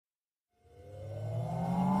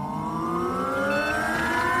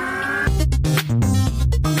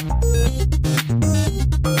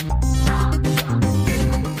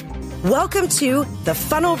Welcome to the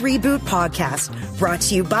Funnel Reboot Podcast, brought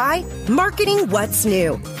to you by Marketing What's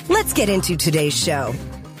New. Let's get into today's show.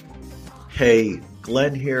 Hey,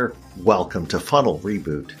 Glenn here. Welcome to Funnel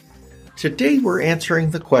Reboot. Today we're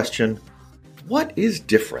answering the question, what is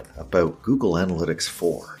different about Google Analytics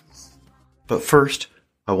 4? But first,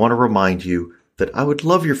 I want to remind you that I would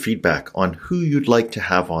love your feedback on who you'd like to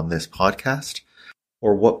have on this podcast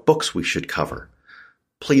or what books we should cover.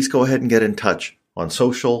 Please go ahead and get in touch on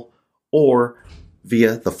social or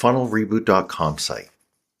via the funnelreboot.com site.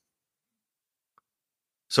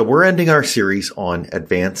 So we're ending our series on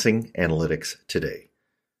advancing analytics today.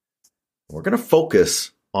 We're going to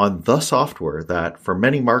focus on the software that, for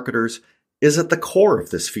many marketers, is at the core of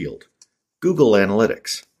this field, Google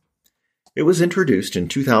Analytics. It was introduced in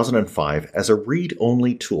 2005 as a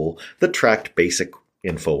read-only tool that tracked basic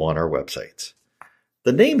info on our websites.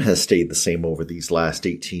 The name has stayed the same over these last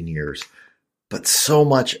 18 years, but so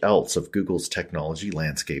much else of Google's technology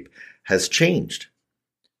landscape has changed.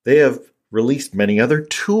 They have released many other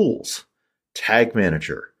tools, Tag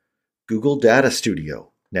Manager, Google Data Studio,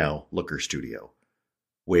 now Looker Studio,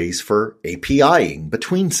 ways for APIing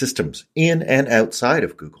between systems in and outside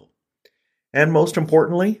of Google, and most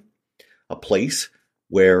importantly, a place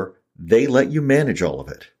where they let you manage all of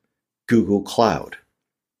it, Google Cloud.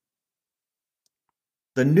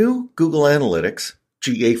 The new Google Analytics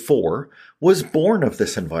GA4 was born of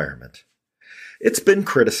this environment. It's been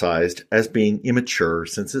criticized as being immature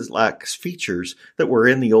since it lacks features that were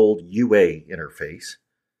in the old UA interface.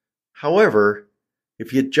 However,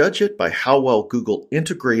 if you judge it by how well Google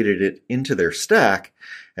integrated it into their stack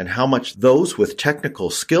and how much those with technical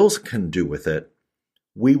skills can do with it,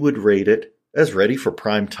 we would rate it as ready for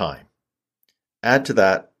prime time. Add to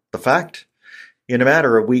that the fact, in a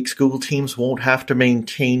matter of weeks, Google teams won't have to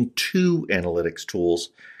maintain two analytics tools,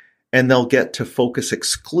 and they'll get to focus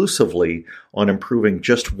exclusively on improving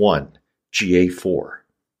just one, GA4.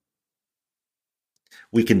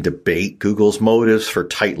 We can debate Google's motives for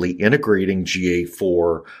tightly integrating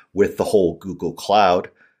GA4 with the whole Google Cloud.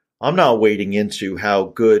 I'm not wading into how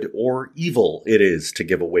good or evil it is to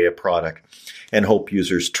give away a product and hope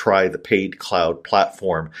users try the paid cloud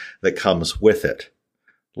platform that comes with it.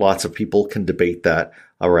 Lots of people can debate that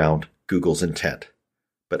around Google's intent.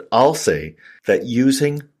 But I'll say that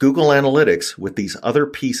using Google Analytics with these other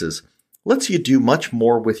pieces lets you do much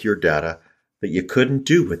more with your data that you couldn't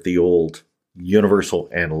do with the old Universal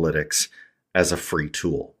Analytics as a free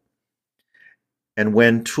tool. And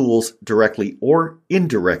when tools directly or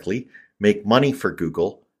indirectly make money for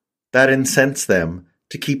Google, that incents them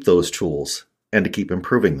to keep those tools and to keep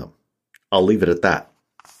improving them. I'll leave it at that.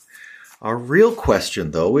 Our real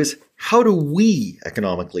question, though, is how do we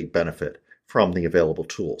economically benefit from the available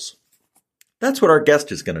tools? That's what our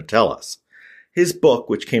guest is going to tell us. His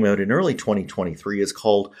book, which came out in early 2023, is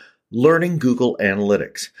called Learning Google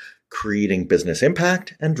Analytics, Creating Business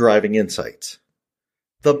Impact and Driving Insights.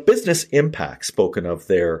 The business impact spoken of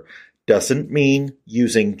there doesn't mean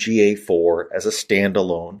using GA4 as a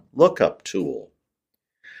standalone lookup tool.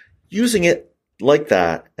 Using it like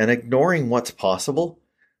that and ignoring what's possible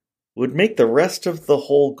would make the rest of the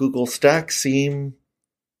whole Google stack seem,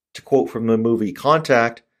 to quote from the movie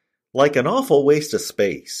Contact, like an awful waste of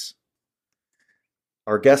space.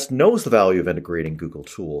 Our guest knows the value of integrating Google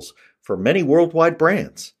tools for many worldwide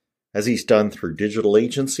brands, as he's done through digital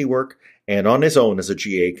agency work and on his own as a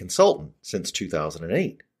GA consultant since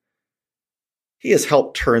 2008. He has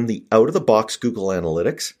helped turn the out-of-the-box Google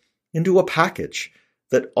Analytics into a package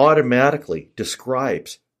that automatically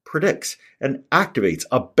describes, predicts, and activates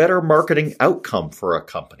a better marketing outcome for a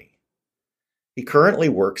company. He currently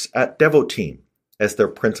works at Devoteam as their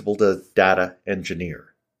principal data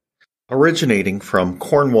engineer. Originating from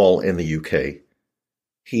Cornwall in the UK,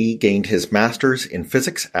 he gained his master's in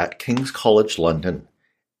physics at King's College London,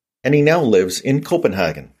 and he now lives in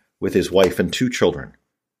Copenhagen with his wife and two children,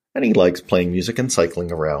 and he likes playing music and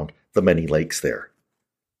cycling around the many lakes there.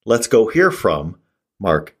 Let's go hear from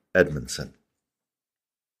Mark Edmondson.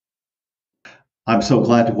 I'm so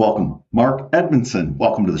glad to welcome Mark Edmondson.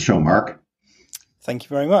 Welcome to the show, Mark. Thank you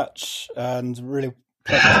very much, and really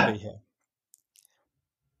pleasure to be here.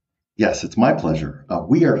 Yes, it's my pleasure.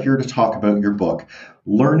 We are here to talk about your book,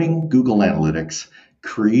 Learning Google Analytics,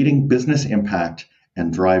 Creating Business Impact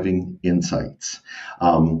and Driving Insights.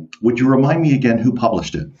 Would you remind me again who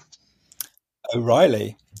published it?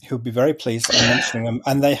 O'Reilly, who would be very pleased I'm mentioning them,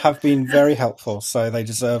 and they have been very helpful, so they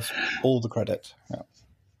deserve all the credit. Yeah.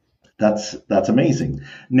 That's amazing.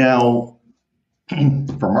 Now,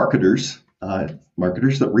 for marketers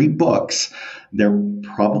that read books, they're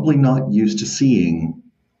probably not used to seeing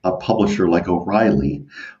a publisher like O'Reilly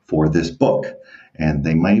for this book. And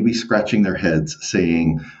they may be scratching their heads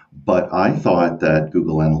saying, but I thought that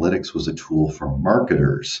Google Analytics was a tool for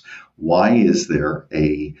marketers. Why is there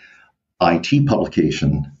a IT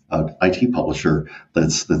publication, IT publisher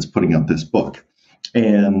that's putting out this book?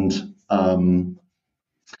 And I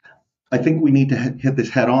think we need to hit this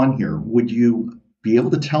head on here. Would you be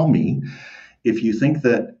able to tell me if you think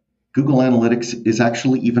that Google Analytics is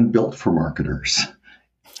actually even built for marketers?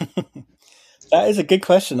 That is a good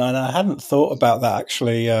question, and I hadn't thought about that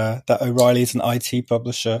actually. That O'Reilly's an IT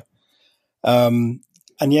publisher, I don't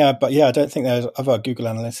think there's other Google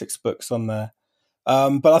Analytics books on there.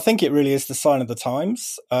 But I think it really is the sign of the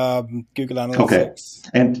times. Google Analytics.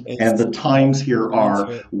 Okay, and the times here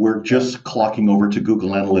are we're just clocking over to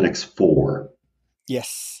Google Analytics 4.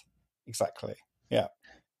 Yes, exactly. Yeah,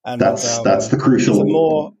 and that's the crucial. There's a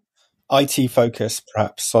more IT focus,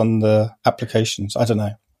 perhaps, on the applications. I don't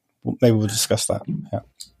know. Maybe we'll discuss that. Yeah.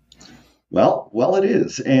 Well, it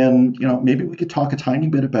is, and maybe we could talk a tiny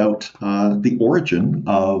bit about the origin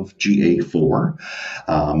of GA4.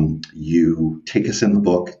 You take us in the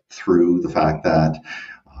book through the fact that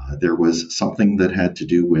there was something that had to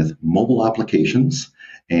do with mobile applications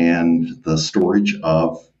and the storage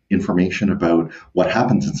of information about what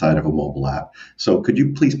happens inside of a mobile app. So, could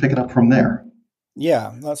you please pick it up from there?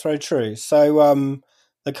 Yeah, that's very true. So,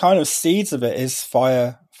 the kind of seeds of it is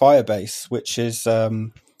Firebase, which is a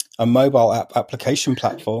mobile app application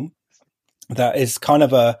platform that is kind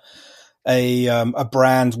of a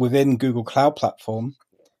brand within Google Cloud Platform.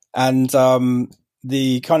 And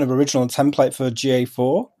the kind of original template for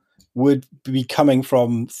GA4 would be coming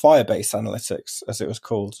from Firebase Analytics, as it was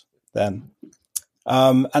called then.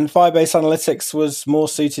 And Firebase Analytics was more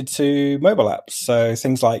suited to mobile apps. So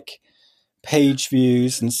things like page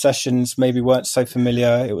views and sessions maybe weren't so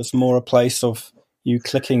familiar. It was more a place of you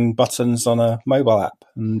clicking buttons on a mobile app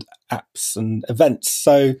and apps and events.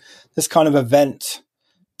 So this kind of event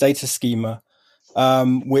data schema,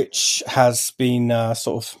 which has been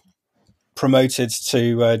sort of promoted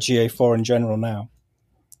to GA4 in general now.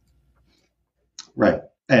 Right.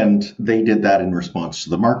 And they did that in response to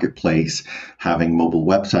the marketplace having mobile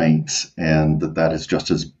websites, and that is just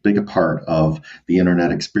as big a part of the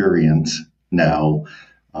internet experience now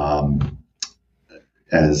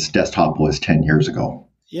as desktop was 10 years ago.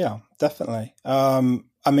 Yeah, definitely.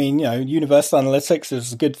 Universal Analytics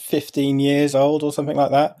is a good 15 years old or something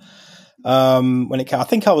like that. When it came, I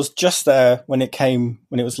think I was just there when it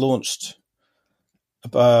was launched.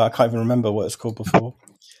 I can't even remember what it's called before.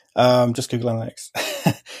 Just Google Analytics.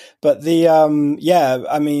 But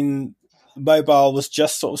mobile was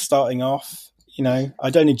just sort of starting off.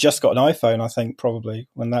 I'd only just got an iPhone, I think, probably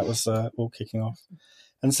when that was all kicking off.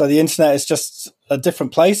 And so the internet is just a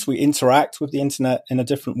different place. We interact with the internet in a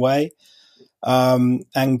different way.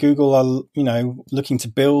 And Google are, looking to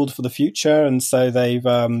build for the future. And so they're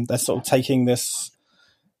sort of taking this,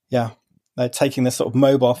 they're taking this sort of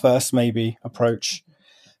mobile first maybe approach.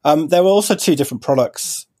 There were also two different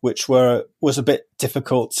products, which was a bit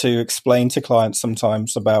difficult to explain to clients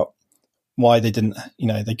sometimes about why they didn't,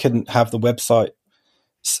 they couldn't have the website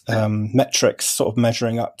metrics sort of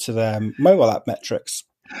measuring up to their mobile app metrics.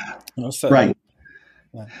 Right.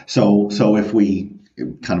 Yeah. So if we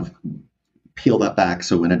kind of peel that back,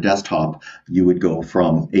 so in a desktop, you would go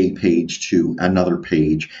from a page to another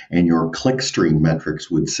page, and your clickstream metrics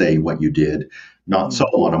would say what you did. Not so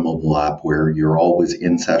on a mobile app where you're always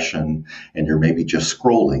in session and you're maybe just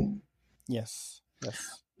scrolling. Yes.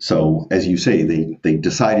 So, as you say, they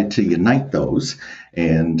decided to unite those,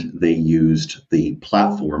 and they used the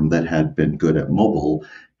platform that had been good at mobile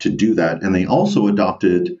to do that. And they also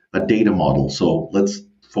adopted a data model. So let's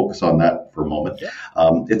focus on that for a moment. Yeah.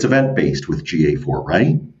 It's event-based with GA4,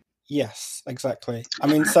 right? Yes, exactly.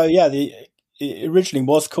 It originally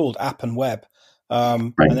was called App and Web.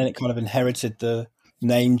 Right. And then it kind of inherited the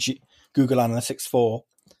name Google Analytics 4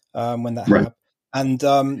 when that happened. And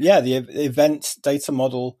the event data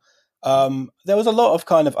model, there was a lot of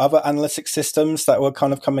kind of other analytics systems that were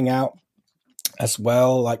kind of coming out as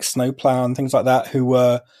well, like Snowplow and things like that, who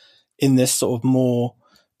were in this sort of more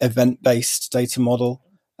event-based data model.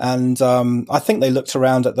 And I think they looked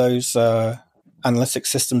around at those analytics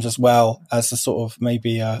systems as well as a sort of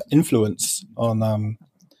maybe influence on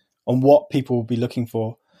what people will be looking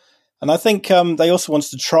for. And I think they also wanted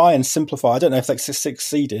to try and simplify. I don't know if they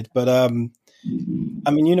succeeded, but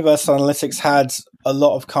Universal Analytics had a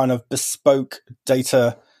lot of kind of bespoke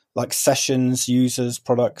data, like sessions, users,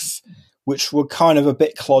 products, which were kind of a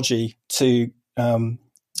bit kludgy to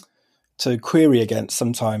to query against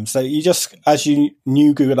sometimes. So you just, as you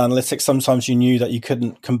knew Google Analytics, sometimes you knew that you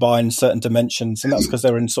couldn't combine certain dimensions, and that's because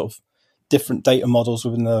they're in sort of different data models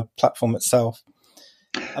within the platform itself.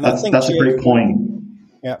 And that's a great point.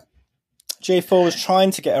 Yeah. GA4 was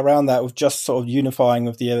trying to get around that with just sort of unifying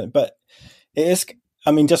of the, but it is,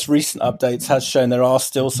 I mean, just recent updates has shown there are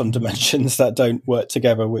still some dimensions that don't work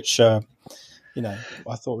together, which, you know,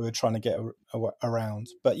 I thought we were trying to get around.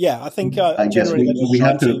 But yeah, I think I guess we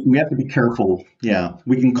have to be careful. Yeah,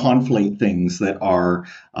 we can conflate things that are,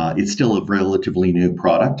 it's still a relatively new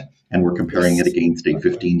product, and we're comparing it against a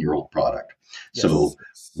 15-year-old product. Yes. So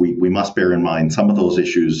we must bear in mind some of those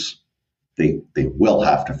issues. They will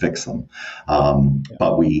have to fix them,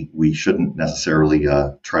 but we shouldn't necessarily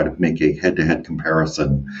try to make a head-to-head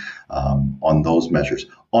comparison on those measures.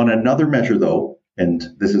 On another measure, though, and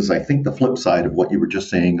this is, I think, the flip side of what you were just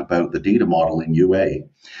saying about the data model in UA.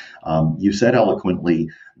 You said eloquently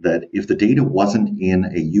that if the data wasn't in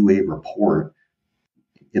a UA report,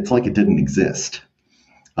 it's like it didn't exist.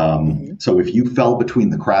 So if you fell between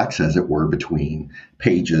the cracks, as it were, between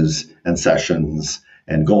pages and sessions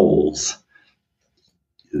and goals,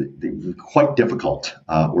 quite difficult,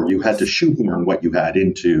 or you had to shoehorn what you had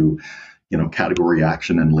into, category,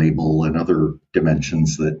 action, and label and other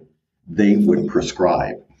dimensions that they would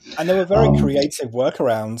prescribe. And there were very creative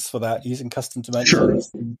workarounds for that, using custom dimensions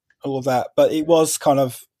and all of that. But it was kind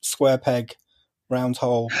of square peg, round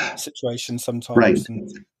hole situation sometimes. Right.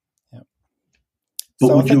 But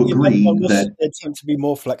so would you agree that they tend to be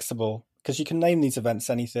more flexible, because you can name these events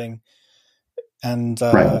anything, and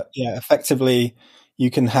effectively you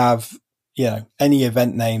can have any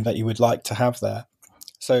event name that you would like to have there,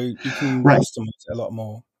 so you can customize it a lot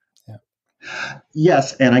more.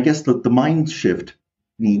 Yes, and I guess the mind shift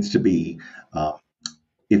needs to be,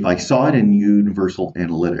 if I saw it in Universal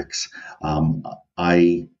Analytics,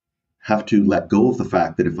 I have to let go of the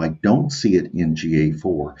fact that if I don't see it in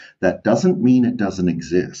GA4, that doesn't mean it doesn't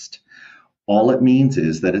exist. All it means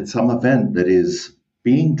is that it's some event that is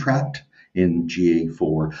being tracked in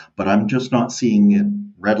GA4, but I'm just not seeing it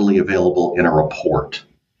readily available in a report.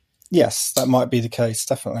 Yes, that might be the case,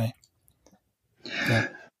 definitely. Yeah.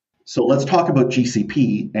 So let's talk about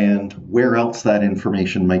GCP and where else that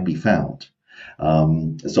information might be found.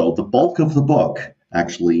 So the bulk of the book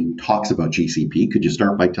actually talks about GCP. Could you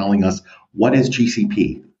start by telling us, what is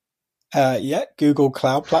GCP? Google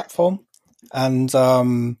Cloud Platform. And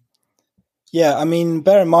bear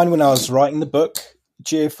in mind, when I was writing the book,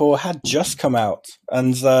 GA4 had just come out,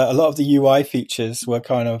 and a lot of the UI features were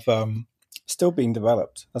kind of still being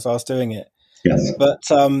developed as I was doing it. Yes. But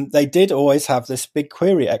they did always have this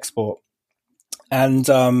BigQuery export. And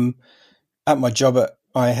at my job at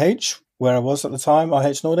IH, where I was at the time,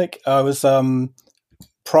 IH Nordic, I was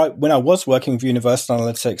when I was working with Universal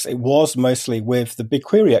Analytics, it was mostly with the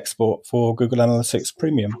BigQuery export for Google Analytics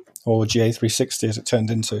Premium, or GA360 as it turned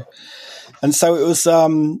into. And so it was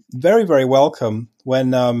very, very welcome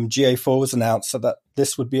when GA4 was announced that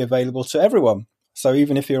this would be available to everyone. So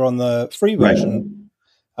even if you're on the free version,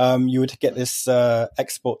 you would get this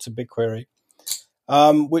export to BigQuery,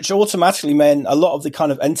 which automatically meant a lot of the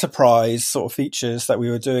kind of enterprise sort of features that we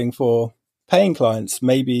were doing for paying clients,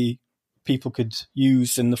 maybe people could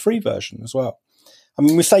use in the free version as well. I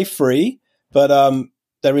mean, we say free, but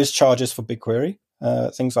there is charges for BigQuery,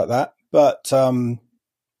 things like that. But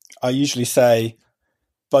I usually say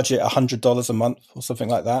budget $100 a month or something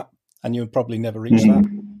like that, and you would probably never reach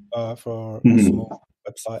that for a small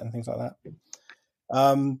website and things like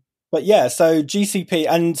that. But yeah, so GCP,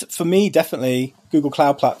 and for me, definitely Google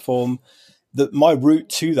Cloud Platform, my route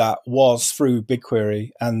to that was through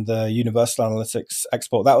BigQuery and the Universal Analytics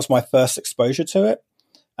export. That was my first exposure to it.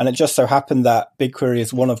 And it just so happened that BigQuery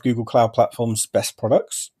is one of Google Cloud Platform's best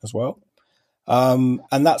products as well. And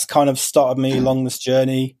that's kind of started me along this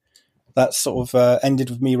journey. That sort of ended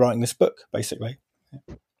with me writing this book, basically.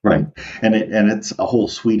 Right. And it's a whole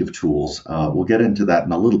suite of tools. We'll get into that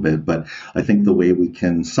in a little bit, but I think the way we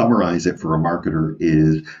can summarize it for a marketer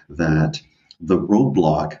is that the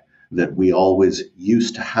roadblock that we always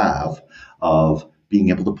used to have of being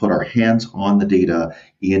able to put our hands on the data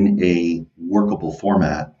in a workable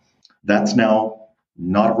format, that's now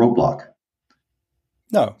not a roadblock.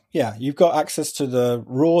 No, yeah, you've got access to the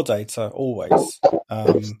raw data always.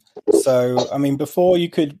 So, I mean, before you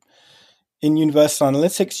could, in Universal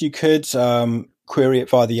Analytics, you could query it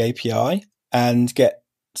via the API and get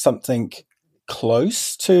something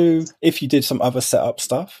close to, if you did some other setup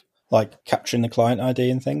stuff, like capturing the client ID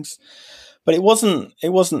and things. But it wasn't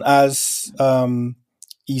as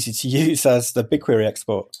easy to use as the BigQuery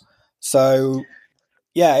export. So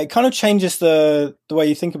yeah, it kind of changes the way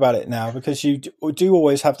you think about it now, because you do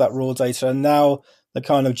always have that raw data, and now the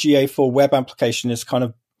kind of GA4 web application is kind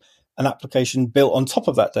of an application built on top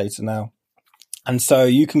of that data now. And so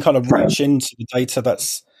you can kind of reach into the data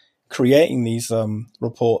that's creating these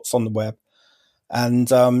reports on the web and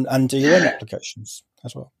do your own applications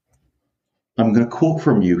as well. I'm going to quote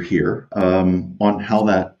from you here on how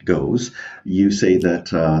that goes. You say that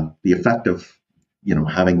the effect of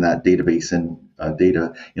having that database and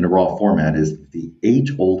data in a raw format is the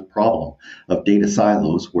age-old problem of data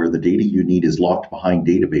silos, where the data you need is locked behind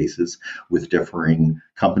databases with differing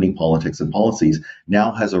company politics and policies,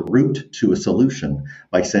 now has a route to a solution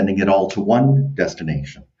by sending it all to one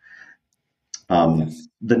destination. Yes.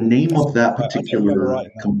 The name of that particular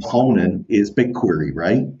component is BigQuery,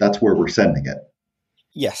 right? That's where we're sending it.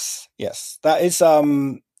 Yes. That is,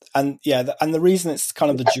 and the reason it's kind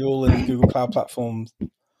of the jewel in the Google Cloud Platform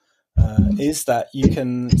is that you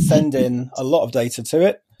can send in a lot of data to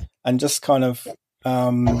it and just kind of,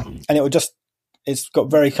 and it's got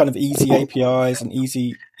very kind of easy APIs and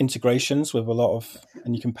easy integrations with a lot of,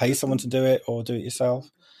 and you can pay someone to do it or do it yourself.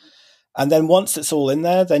 And then once it's all in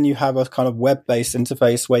there, then you have a kind of web-based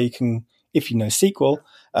interface where you can, if you know SQL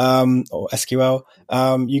or SQL,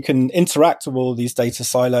 you can interact with all these data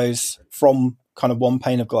silos from kind of one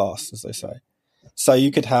pane of glass, as they say. So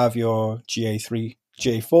you could have your GA3,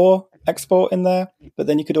 GA4 export in there, but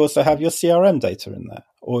then you could also have your CRM data in there,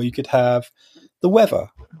 or you could have the weather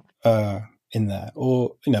in there,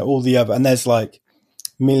 or all the other. And there's like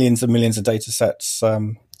millions and millions of data sets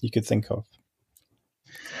you could think of.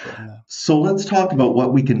 So let's talk about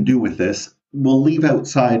what we can do with this. We'll leave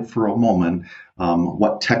outside for a moment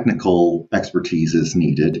what technical expertise is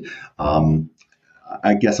needed.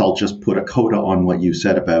 I guess I'll just put a coda on what you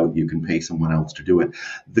said about you can pay someone else to do it.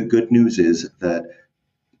 The good news is that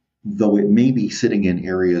though it may be sitting in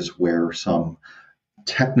areas where some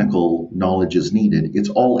technical knowledge is needed, it's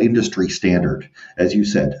all industry standard. As you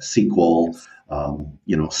said, SQL,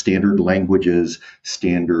 standard languages,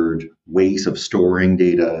 standard ways of storing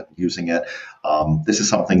data, using it. This is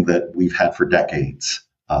something that we've had for decades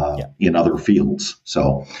in other fields.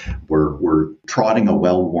 So we're trotting a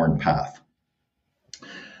well-worn path.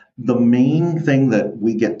 The main thing that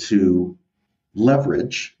we get to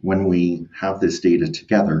leverage when we have this data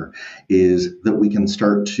together is that we can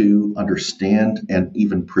start to understand and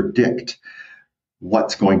even predict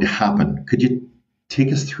what's going to happen. Could you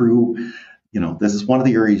take us through, this is one of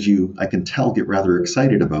the areas I can tell, get rather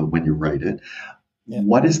excited about when you write it. Yeah.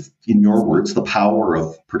 What is, in your words, the power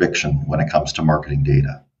of prediction when it comes to marketing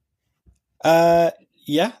data?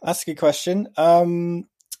 Yeah, that's a good question.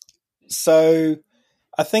 So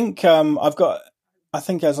I think I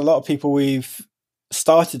think as a lot of people, we've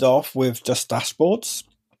started off with just dashboards.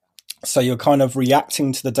 So you're kind of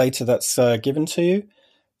reacting to the data that's given to you.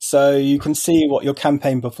 So you can see what your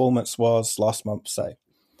campaign performance was last month, say.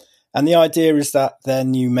 And the idea is that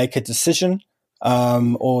then you make a decision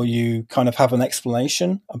or you kind of have an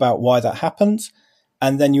explanation about why that happened.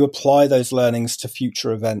 And then you apply those learnings to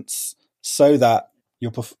future events so that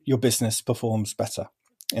your business performs better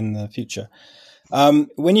in the future.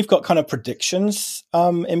 When you've got kind of predictions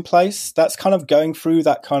in place, that's kind of going through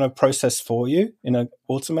that kind of process for you in an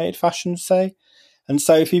automated fashion, say. And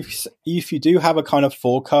so if you do have a kind of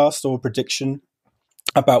forecast or prediction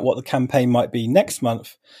about what the campaign might be next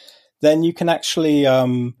month, then you can actually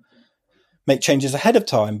make changes ahead of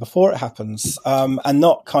time before it happens, and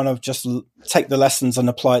not kind of just take the lessons and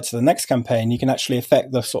apply it to the next campaign. You can actually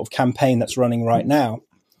affect the sort of campaign that's running right now.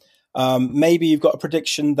 Maybe you've got a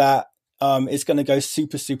prediction that is going to go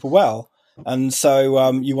super, super well. And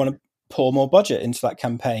so you want to pour more budget into that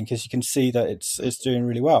campaign because you can see that it's doing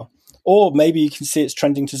really well. Or maybe you can see it's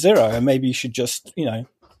trending to zero, and maybe you should just,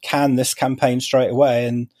 can this campaign straight away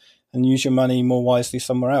and use your money more wisely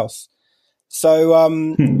somewhere else. So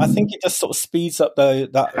I think it just sort of speeds up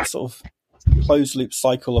that sort of closed loop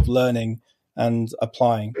cycle of learning and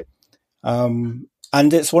applying. And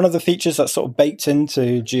it's one of the features that's sort of baked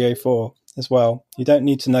into GA4 as well. You don't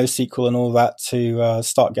need to know SQL and all that to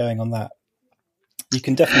start going on that. You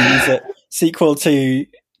can definitely use SQL to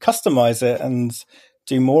customize it and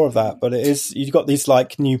do more of that. But you've got these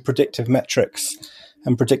like new predictive metrics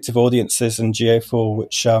and predictive audiences in GA4,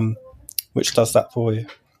 which does that for you.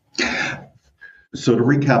 So to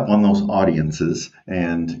recap on those audiences,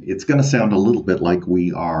 and it's going to sound a little bit like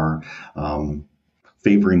we are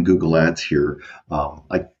favoring Google Ads here.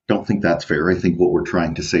 I don't think that's fair. I think what we're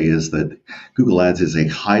trying to say is that Google Ads is a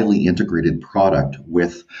highly integrated product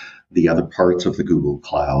with the other parts of the Google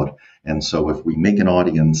Cloud. And so if we make an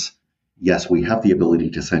audience yes, we have the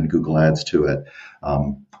ability to send Google ads to it.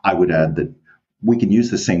 I would add that we can use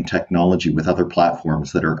the same technology with other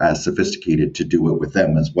platforms that are as sophisticated to do it with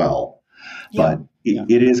them as well. Yeah. But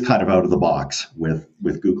it is kind of out of the box with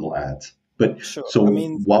Google ads. But Sure. so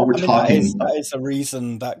while we're talking, that is a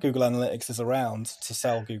reason that Google Analytics is around, to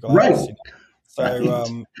sell Google right? ads. So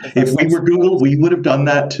right. If we were Google, we would have done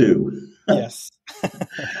that too. Yes.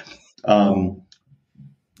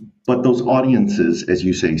 But those audiences, as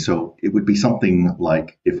you say, so it would be something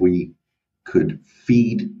like if we could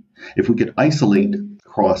isolate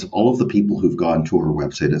across all of the people who've gone to our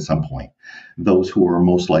website at some point, those who are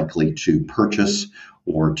most likely to purchase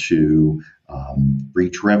or to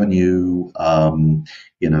reach revenue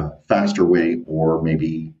in a faster way, or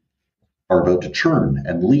maybe are about to churn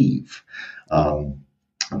and leave.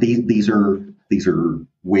 These are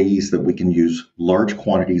ways that we can use large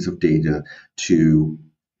quantities of data to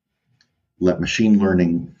let machine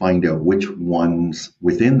learning find out which ones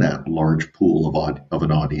within that large pool of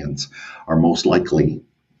an audience are most likely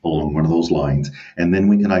along one of those lines. And then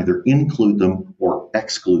we can either include them or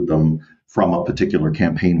exclude them from a particular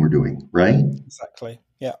campaign we're doing, right? Exactly.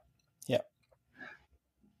 Yeah. Yeah.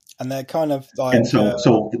 And they're kind of like... And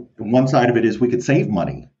so one side of it is we could save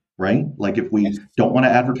money, right? Like if we don't want to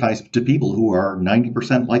advertise to people who are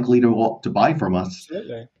 90% likely to buy from us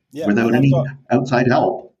without any outside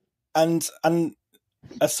help. And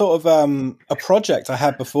a sort of a project I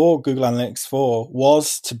had before Google Analytics 4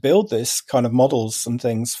 was to build this kind of models and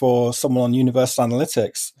things for someone on Universal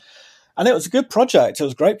Analytics. And it was a good project. It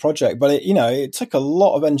was a great project, but it took a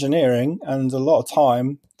lot of engineering and a lot of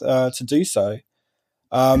time to do so.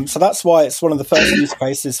 So that's why it's one of the first use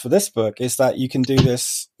cases for this book, is that you can do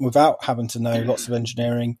this without having to know lots of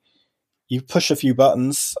engineering. You push a few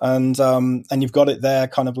buttons and you've got it there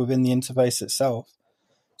kind of within the interface itself.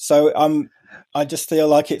 So I just feel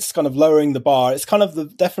like it's kind of lowering the bar. It's kind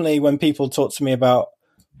of definitely when people talk to me about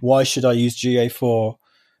why should I use GA4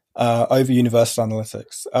 over Universal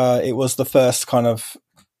Analytics, it was the first kind of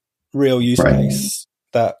real use case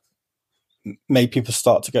that made people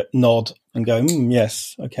start to nod and go,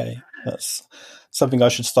 yes, okay, that's something I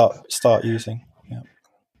should start using. Yeah.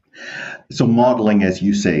 So modeling, as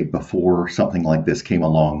you say, before something like this came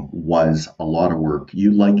along, was a lot of work.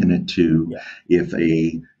 You liken it to if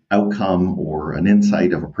a outcome or an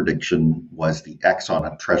insight of a prediction was the X on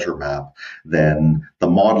a treasure map, then the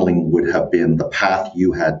modeling would have been the path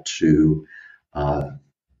you had to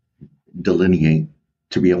delineate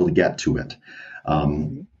to be able to get to it.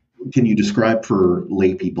 Can you describe for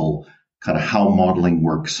lay people kind of how modeling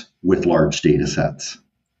works with large data sets?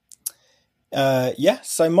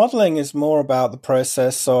 So modeling is more about the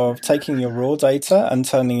process of taking your raw data and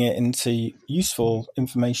turning it into useful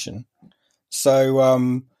information.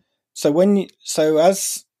 And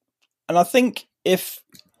I think if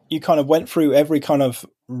you kind of went through every kind of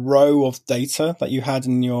row of data that you had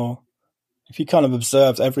if you kind of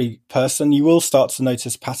observed every person, you will start to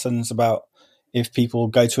notice patterns about if people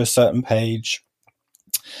go to a certain page,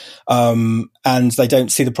 and they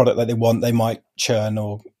don't see the product that they want, they might churn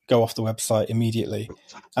or go off the website immediately.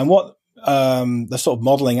 And what the sort of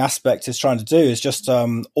modeling aspect is trying to do is just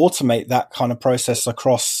automate that kind of process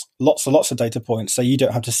across lots and lots of data points, so you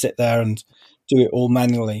don't have to sit there and do it all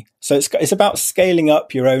manually. So it's about scaling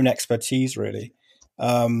up your own expertise, really.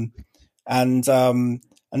 And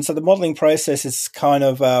so the modeling process is kind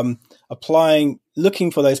of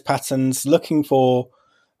looking for those patterns, looking for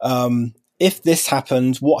if this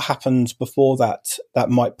happened, what happened before that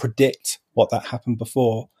might predict what that happened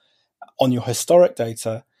before on your historic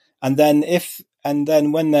data. And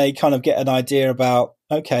then when they kind of get an idea about,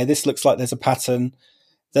 okay, this looks like there's a pattern,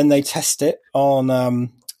 then they test it on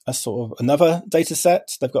a sort of another data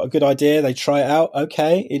set. They've got a good idea. They try it out.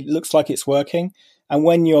 Okay, it looks like it's working. And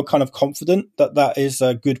when you're kind of confident that that is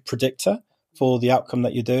a good predictor for the outcome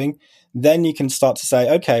that you're doing, then you can start to say,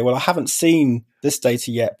 okay, well, I haven't seen this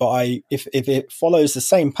data yet, but if it follows the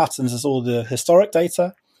same patterns as all the historic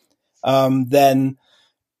data, then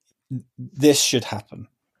this should happen.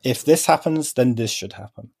 If this happens, then this should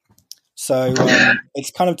happen. So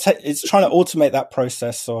it's kind of it's trying to automate that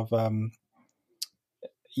process of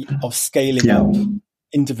scaling up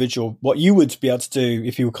individual, what you would be able to do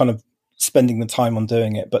if you were kind of spending the time on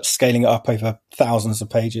doing it, but scaling it up over thousands of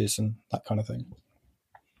pages and that kind of thing.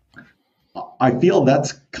 I feel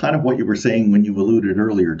that's kind of what you were saying when you alluded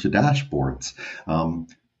earlier to dashboards.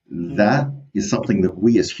 That is something that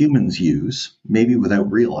we as humans use, maybe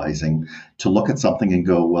without realizing, to look at something and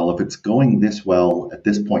go, well, if it's going this well at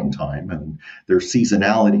this point in time and there's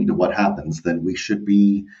seasonality to what happens, then we should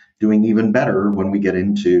be doing even better when we get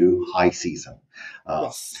into high season.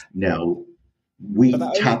 Yes. Now, we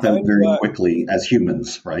tap out very quickly as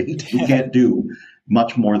humans, right? We can't do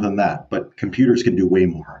much more than that, but computers can do way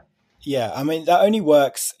more. Yeah, I mean, that only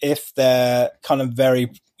works if they're kind of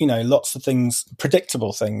very, lots of things,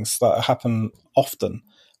 predictable things that happen often.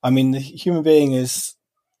 I mean, the human being is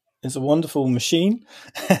a wonderful machine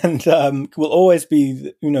and will always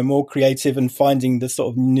be, more creative and finding the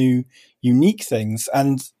sort of new, unique things.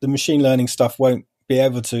 And the machine learning stuff won't be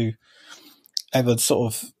able to ever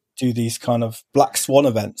sort of do these kind of black swan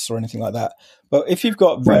events or anything like that. But if you've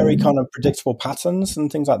got very kind of predictable patterns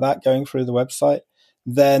and things like that going through the website,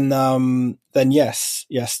 then yes,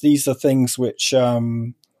 these are things which have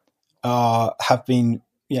been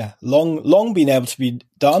long been able to be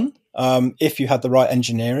done if you had the right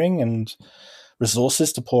engineering and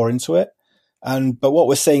resources to pour into it. But what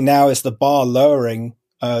we're seeing now is the bar lowering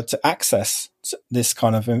to access this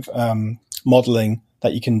kind of modeling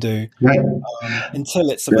that you can do until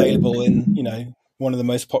it's available in one of the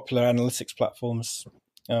most popular analytics platforms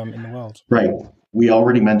in the world. Right. We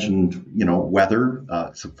already mentioned, weather,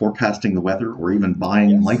 so forecasting the weather, or even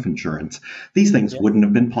buying life insurance. These things wouldn't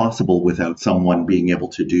have been possible without someone being able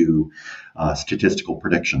to do statistical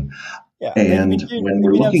prediction. Yeah, and when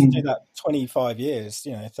we're looking to do that 25 years,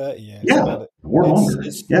 30 years. Yeah, or longer.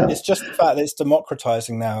 It's just the fact that it's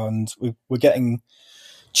democratizing now, and we're getting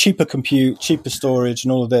cheaper compute, cheaper storage,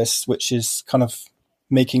 and all of this, which is kind of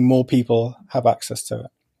making more people have access to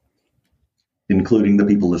it. Including the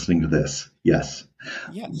people listening to this. Yes.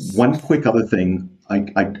 One quick other thing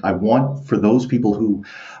I want for those people who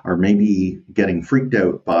are maybe getting freaked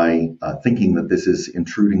out by thinking that this is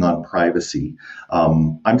intruding on privacy.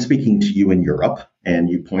 I'm speaking to you in Europe, and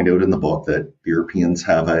you point out in the book that Europeans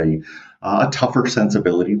have a tougher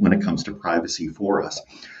sensibility when it comes to privacy for us.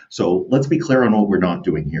 So let's be clear on what we're not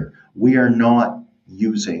doing here. We are not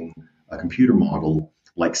using a computer model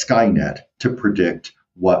like Skynet to predict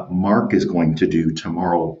what Mark is going to do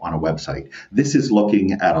tomorrow on a website. This is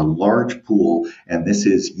looking at a large pool, and this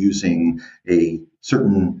is using a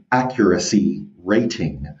certain accuracy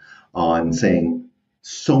rating on saying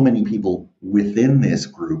so many people within this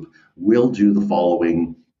group will do the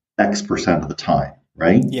following X% of the time,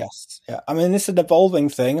 right? Yes. Yeah. I mean, it's an evolving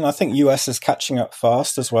thing, and I think US is catching up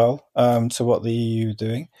fast as well to what the EU are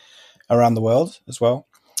doing around the world as well.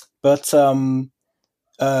 But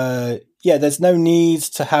there's no need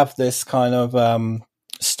to have this kind of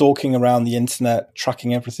stalking around the internet,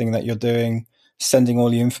 tracking everything that you're doing, sending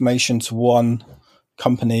all your information to one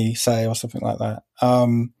company, say, or something like that.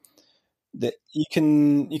 That you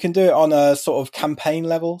can do it on a sort of campaign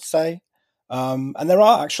level, say, and there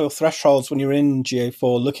are actual thresholds when you're in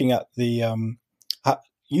GA4 looking at the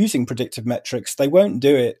using predictive metrics. They won't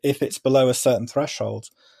do it if it's below a certain threshold,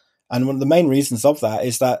 and one of the main reasons of that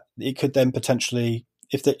is that it could then potentially,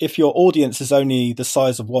 if your audience is only the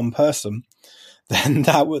size of one person, then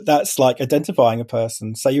that's like identifying a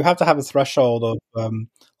person. So you have to have a threshold of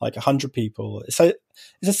like 100 people. So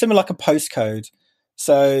it's a similar like a postcode.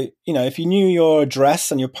 So, if you knew your address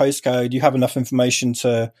and your postcode, you have enough information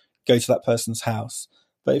to go to that person's house.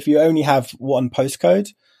 But if you only have one postcode,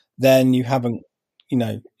 then you haven't,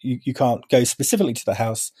 you can't go specifically to the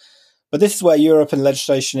house. But this is where Europe and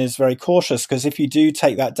legislation is very cautious, because if you do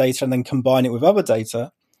take that data and then combine it with other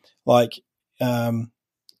data, like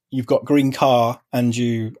you've got green car and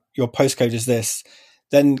your postcode is this,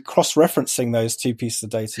 then cross-referencing those two pieces of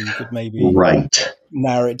data, you could maybe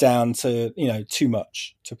narrow it down to, too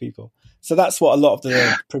much to people. So that's what a lot of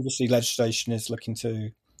the privacy legislation is looking to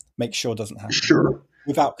make sure doesn't happen. Sure.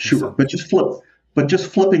 Without consent. Sure. But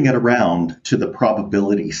just flipping it around to the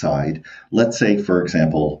probability side, let's say, for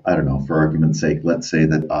example, I don't know, for argument's sake, let's say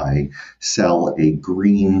that I sell a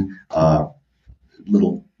green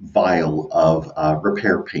little vial of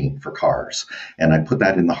repair paint for cars, and I put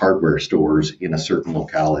that in the hardware stores in a certain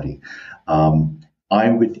locality. I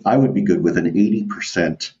would be good with an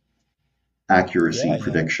 80% accuracy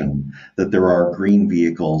prediction that there are green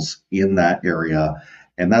vehicles in that area.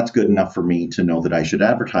 And that's good enough for me to know that I should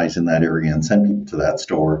advertise in that area and send people to that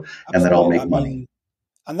store. Absolutely. And that I'll make money.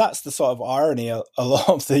 And that's the sort of irony a lot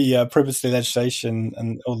of the privacy legislation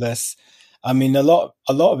and all this. I mean, a lot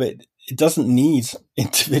of it doesn't need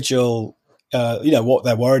individual, what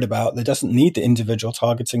they're worried about. They doesn't need the individual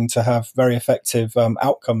targeting to have very effective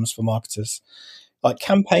outcomes for marketers. Like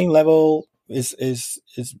campaign level,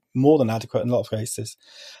 is more than adequate in a lot of cases.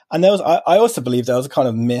 And I also believe there was a kind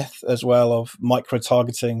of myth as well of micro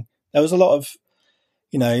targeting. There was a lot of,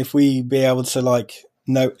 if we be able to like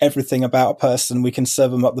know everything about a person, we can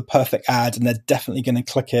serve them up the perfect ad and they're definitely going to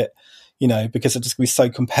click it, because they're just going to be so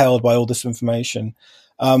compelled by all this information.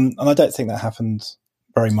 And I don't think that happened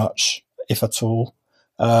very much, if at all.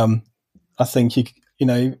 I think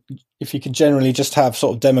if you can generally just have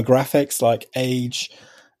sort of demographics like age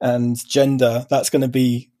and gender, that's going to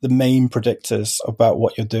be the main predictors about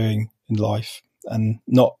what you're doing in life, and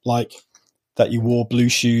not like that you wore blue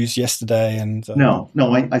shoes yesterday. And no,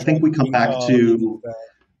 I think we come back to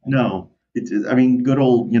good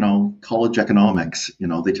old college economics.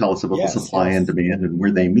 They tell us about the supply and demand and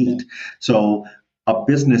where they meet. So a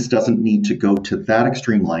business doesn't need to go to that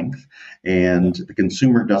extreme length, and the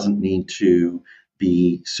consumer doesn't need to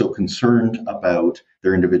be so concerned about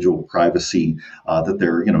their individual privacy that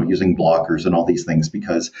they're using blockers and all these things,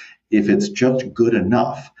 because if it's just good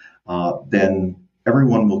enough, then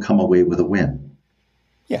everyone will come away with a win.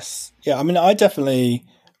 Yes. Yeah. I mean, I definitely,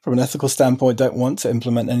 from an ethical standpoint, don't want to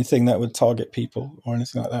implement anything that would target people or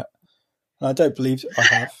anything like that. And I don't believe I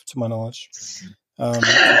have, to my knowledge, to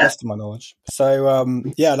the best of my knowledge. So,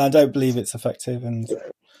 and I don't believe it's effective. And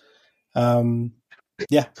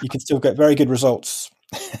you can still get very good results.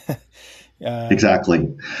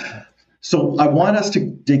 Exactly. So I want us to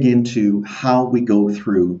dig into how we go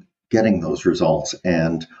through getting those results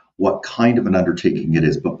and what kind of an undertaking it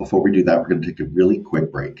is. But before we do that, we're going to take a really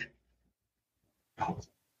quick break.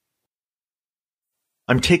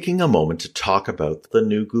 I'm taking a moment to talk about the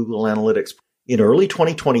new Google Analytics. In early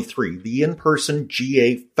 2023, the in-person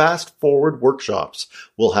GA Fast Forward workshops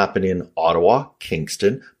will happen in Ottawa,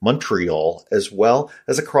 Kingston, Montreal, as well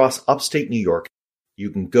as across upstate New York.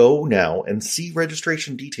 You can go now and see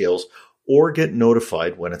registration details or get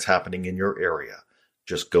notified when it's happening in your area.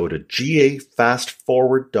 Just go to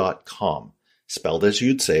gafastforward.com, spelled as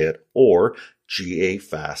you'd say it, or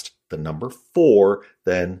GAFast, the number 4,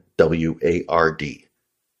 then WARD.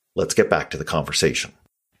 Let's get back to the conversation.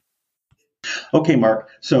 Okay, Mark.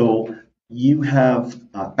 So you have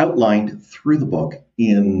outlined through the book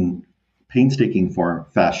in painstaking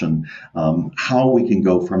fashion how we can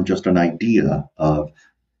go from just an idea of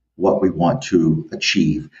what we want to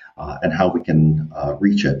achieve and how we can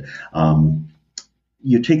reach it.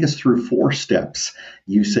 You take us through 4 steps.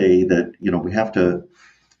 You say that we have to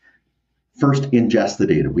first ingest the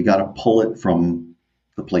data. We got to pull it from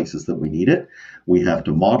the places that we need it. We have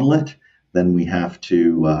to model it. Then we have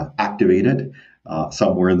to activate it.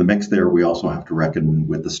 Somewhere in the mix there, we also have to reckon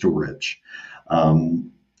with the storage.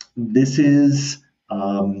 This is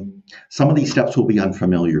some of these steps will be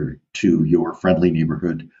unfamiliar to your friendly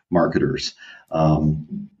neighborhood marketers.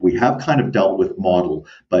 We have kind of dealt with model,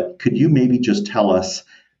 but could you maybe just tell us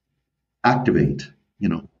activate?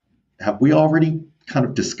 Have we already kind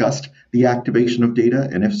of discussed the activation of data?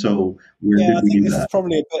 And if so, where did we do that? This is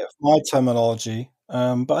probably a bit of my terminology,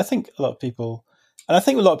 but I think a lot of people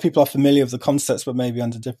are familiar with the concepts, but maybe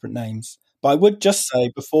under different names. But I would just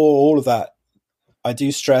say before all of that, I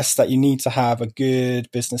do stress that you need to have a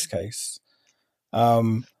good business case.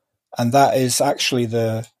 And that is actually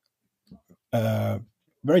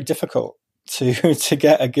very difficult to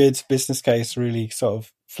get a good business case really sort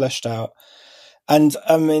of fleshed out. And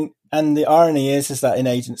I mean, and the irony is that in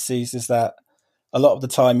agencies is that a lot of the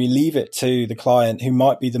time you leave it to the client who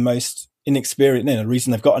might be the most inexperienced. The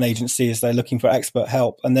reason they've got an agency is they're looking for expert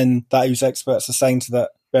help. And then those experts are saying to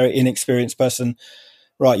that very inexperienced person,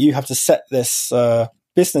 right, you have to set this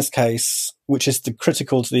business case, which is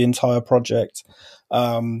critical to the entire project.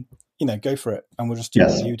 Go for it, and we'll just do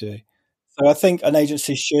what you do. So I think an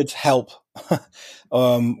agency should help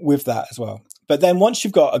with that as well. But then once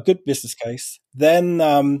you've got a good business case, then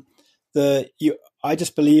I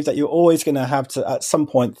just believe that you're always going to have to, at some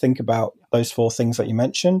point, think about those 4 things that you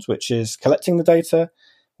mentioned, which is collecting the data,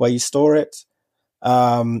 where you store it,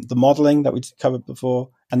 the modeling that we covered before,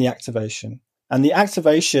 and the activation. And the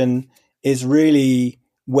activation is really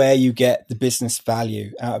where you get the business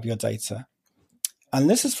value out of your data. And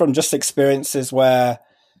this is from just experiences where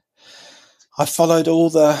I followed all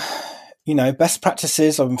the, best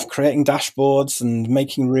practices of creating dashboards and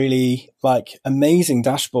making really amazing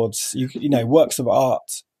dashboards, works of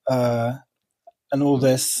art, and all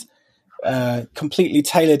this, completely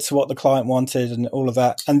tailored to what the client wanted and all of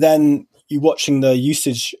that. And then you watching the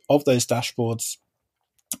usage of those dashboards,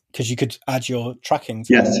 because you could add your tracking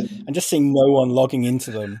to them, and just seeing no one logging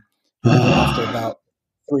into them after about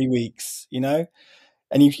 3 weeks,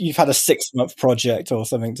 and you've had a 6-month project or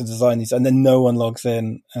something to design these, and then no one logs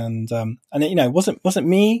in, and it wasn't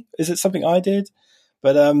me. Is it something I did?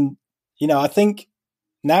 But I think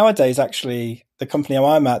nowadays, actually, the company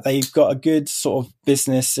I'm at, they've got a good sort of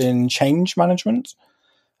business in change management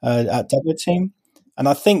at Dev Team, and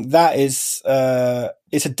I think that is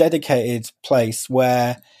it's a dedicated place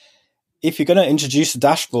where, if you're going to introduce a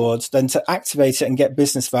dashboard, then to activate it and get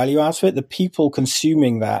business value out of it, the people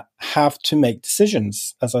consuming that have to make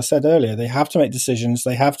decisions. As I said earlier, they have to make decisions.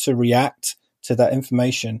 They have to react to that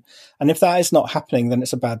information. And if that is not happening, then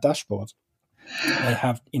it's a bad dashboard. They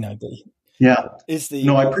have, I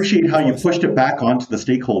appreciate how you pushed it back onto the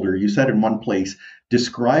stakeholder. You said in one place,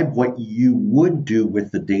 describe what you would do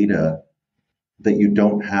with the data that you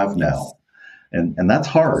don't have now. And that's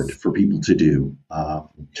hard for people to do,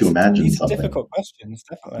 to imagine these something. Difficult questions,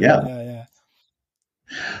 definitely. Yeah.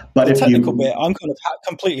 But the technical bit, I'm kind of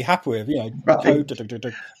completely happy with, right. Code. But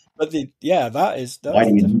that's why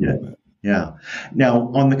do you need it? Bit. Yeah. Now,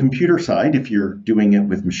 on the computer side, if you're doing it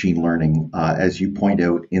with machine learning, as you point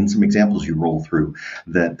out in some examples you roll through,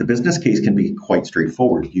 that the business case can be quite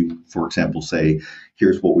straightforward. You, for example, say,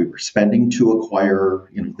 here's what we were spending to acquire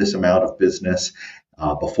this amount of business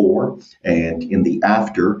before, and in the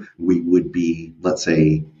after, we would be, let's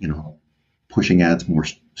say, pushing ads more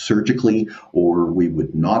surgically, or we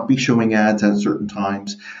would not be showing ads at certain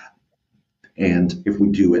times. And if we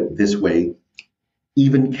do it this way,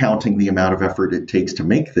 even counting the amount of effort it takes to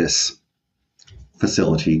make this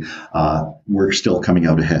facility, we're still coming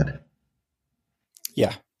out ahead.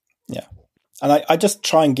 Yeah. And I just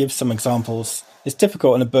try and give some examples. It's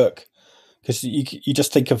difficult in a book because you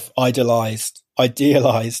just think of idealized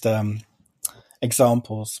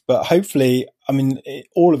examples, but hopefully,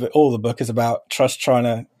 all the book is about just trying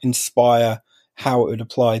to inspire how it would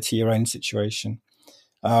apply to your own situation.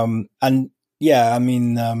 There's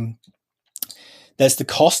the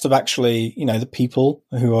cost of actually, the people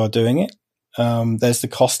who are doing it. There's the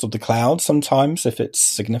cost of the cloud sometimes, if it's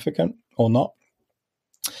significant or not.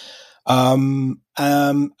 And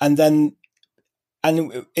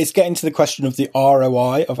it's getting to the question of the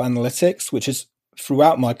ROI of analytics, which is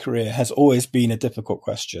throughout my career has always been a difficult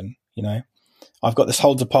question. I've got this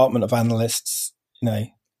whole department of analysts,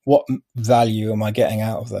 what value am I getting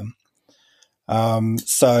out of them?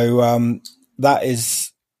 That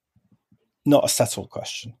is not a settled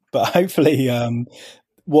question, but hopefully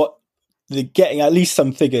getting at least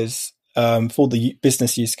some figures for the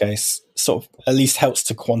business use case sort of at least helps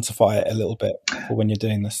to quantify it a little bit for when you're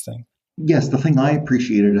doing this thing. Yes, the thing I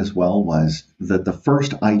appreciated as well was that the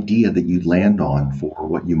first idea that you land on for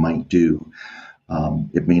what you might do,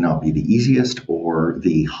 it may not be the easiest or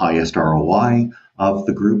the highest ROI of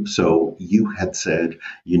the group. So you had said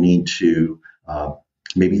you need to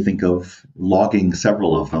maybe think of logging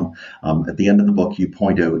several of them. At the end of the book, you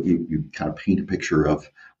point out, you kind of paint a picture of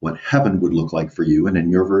what heaven would look like for you. And in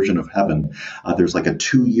your version of heaven, there's like a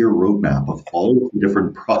 2-year roadmap of all of the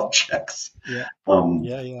different projects. Yeah.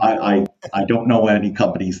 I don't know any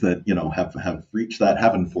companies that, have reached that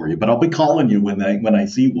heaven for you, but I'll be calling you when I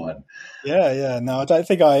see one. Yeah. No, I don't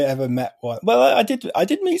think I ever met one. Well, I did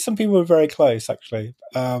meet some people who were very close actually,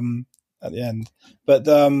 at the end, but,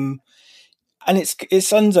 and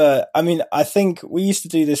it's under, I think we used to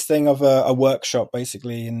do this thing of a workshop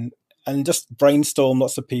basically and just brainstorm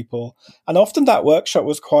lots of people. And often that workshop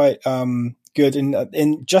was quite good in that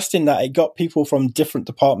it got people from different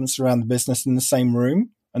departments around the business in the same room,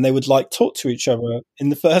 and they would talk to each other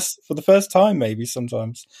for the first time, maybe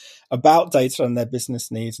sometimes, about data and their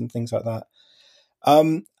business needs and things like that.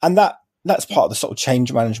 And that's part of the sort of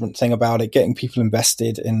change management thing about it, getting people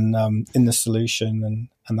invested in the solution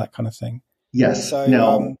and that kind of thing. Yes. So,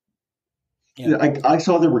 now, I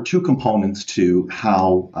saw there were 2 components to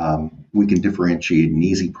how we can differentiate an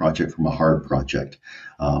easy project from a hard project.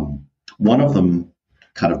 One of them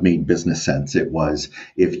kind of made business sense. It was,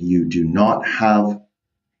 if you do not have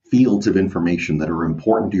fields of information that are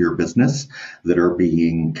important to your business that are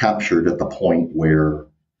being captured at the point where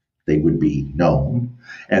they would be known,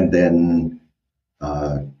 and then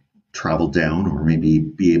travel down or maybe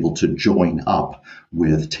be able to join up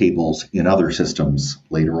with tables in other systems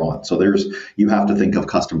later on. So you have to think of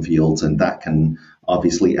custom fields, and that can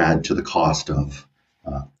obviously add to the cost of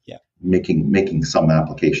making some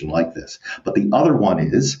application like this. But the other one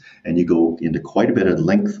is, and you go into quite a bit of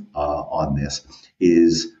length on this,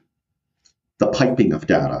 is the piping of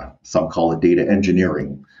data. Some call it data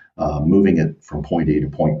engineering, moving it from point A to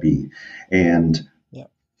point B. And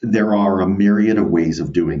there are a myriad of ways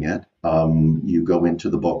of doing it. You go into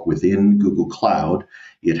the book within Google Cloud,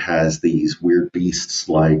 it has these weird beasts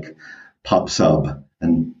like PubSub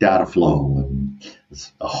and Dataflow and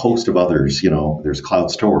a host of others. There's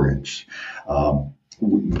cloud storage,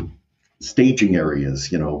 staging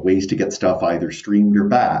areas, ways to get stuff either streamed or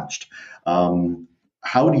batched.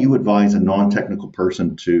 How do you advise a non-technical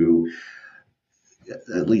person to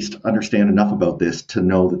at least understand enough about this to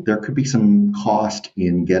know that there could be some cost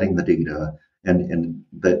in getting the data, and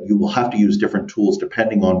that you will have to use different tools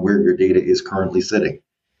depending on where your data is currently sitting?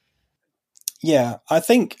 Yeah,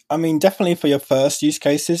 definitely for your first use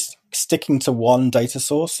cases, sticking to one data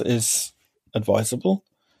source is advisable,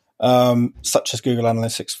 such as Google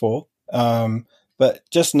Analytics 4. But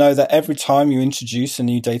just know that every time you introduce a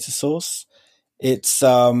new data source, it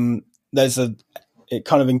kind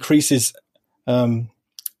of increases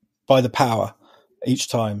by the power each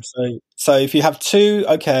time. So if you have 2,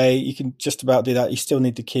 okay, you can just about do that. You still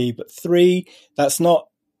need the key, but 3, that's not,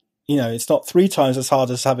 it's not 3 times as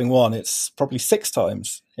hard as having 1. It's probably 6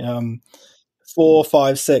 times, 4,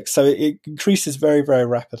 5, 6. So it increases very, very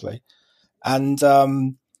rapidly. And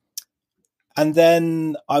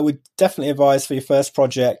then I would definitely advise for your first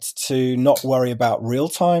project to not worry about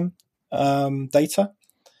real-time data.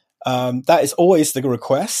 That is always the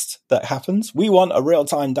request that happens. We want a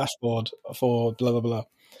real-time dashboard for blah, blah, blah.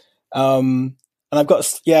 And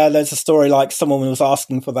there's a story like someone was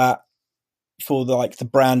asking for that for the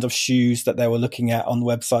brand of shoes that they were looking at on the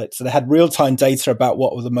website. So they had real-time data about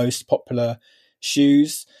what were the most popular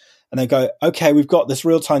shoes. And they go, okay, we've got this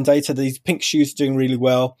real-time data. These pink shoes are doing really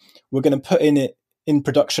well. We're going to put it in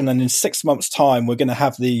production. And in 6 months' time, we're going to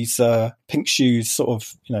have these pink shoes sort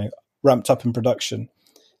of, ramped up in production.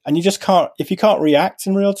 And you just can't, if you can't react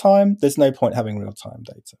in real time, there's no point having real-time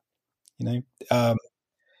data,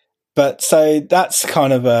 But so that's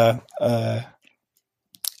kind of a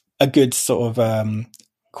good sort of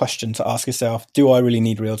question to ask yourself. Do I really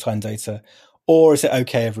need real-time data? Or is it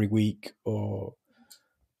okay every week? Or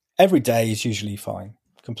every day is usually fine,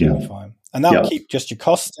 completely fine. And that'll keep just your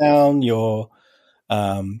costs down, your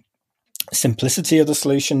simplicity of the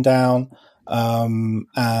solution down,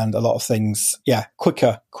 and a lot of things,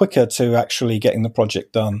 quicker to actually getting the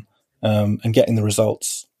project done and getting the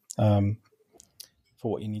results for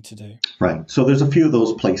what you need to do. Right. So there's a few of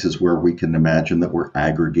those places where we can imagine that we're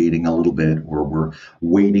aggregating a little bit, or we're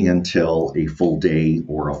waiting until a full day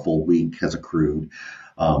or a full week has accrued.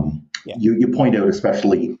 You point out,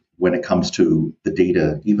 especially when it comes to the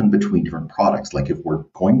data, even between different products, like if we're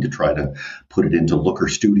going to try to put it into Looker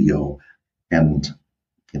Studio and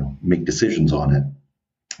make decisions on it,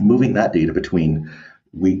 moving that data between,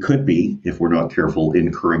 we could be, if we're not careful,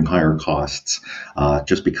 incurring higher costs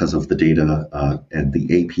just because of the data and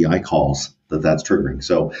the API calls that's triggering.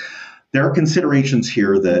 So there are considerations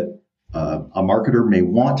here that a marketer may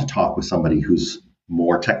want to talk with somebody who's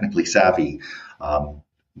more technically savvy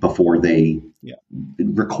before they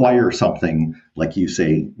require something, like you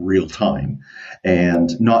say, real time,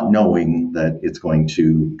 and not knowing that it's going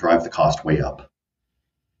to drive the cost way up.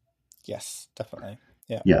 Yes, definitely.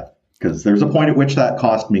 Yeah. Yeah. Because there's a point at which that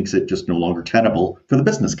cost makes it just no longer tenable for the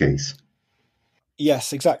business case.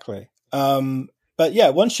 Yes, exactly. But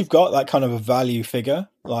once you've got that kind of a value figure,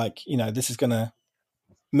 this is going to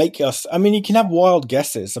make us, you can have wild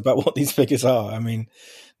guesses about what these figures are.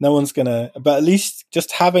 No one's going to, but at least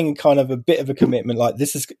just having kind of a bit of a commitment, like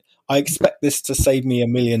I expect this to save me $1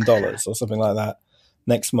 million or something like that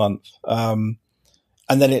next month.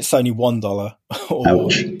 And then it's only $1 or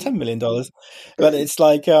 $10 million. But it's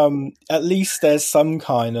at least there's some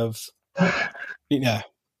kind of,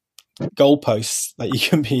 goalposts that you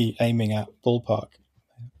can be aiming at, ballpark.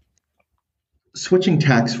 Switching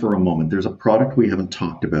tacks for a moment, there's a product we haven't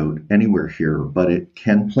talked about anywhere here, but it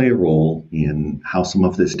can play a role in how some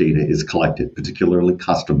of this data is collected, particularly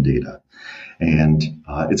custom data. And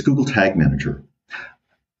it's Google Tag Manager.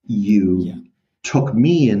 You took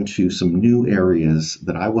me into some new areas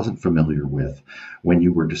that I wasn't familiar with when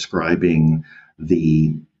you were describing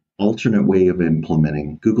the alternate way of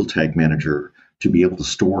implementing Google Tag Manager to be able to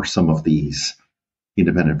store some of these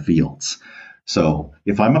independent fields. So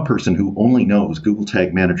if I'm a person who only knows Google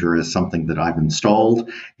Tag Manager as something that I've installed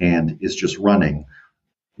and is just running,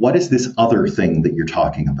 what is this other thing that you're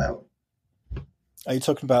talking about? Are you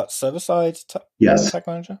talking about server-side Yes. Tag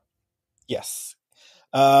Manager? Yes.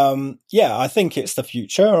 I think it's the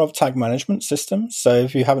future of tag management systems. So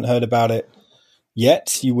if you haven't heard about it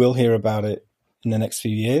yet, you will hear about it in the next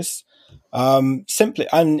few years. Simply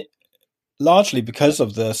and largely because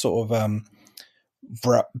of the sort of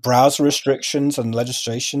browser restrictions and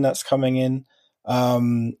legislation that's coming in.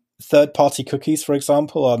 Third-party cookies, for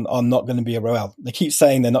example, are not going to be around. They keep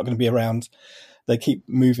saying they're not going to be around. They keep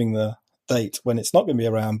moving the update when it's not going to be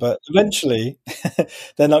around, but eventually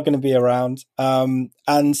they're not going to be around.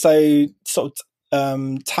 And so sort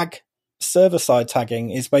of server-side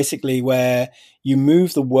tagging is basically where you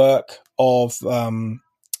move the work of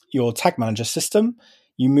your tag manager system.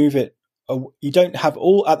 You move it. You don't have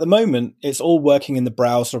all at the moment. It's all working in the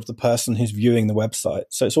browser of the person who's viewing the website.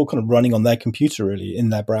 So it's all kind of running on their computer, really, in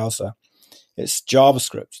their browser. It's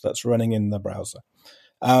JavaScript that's running in the browser.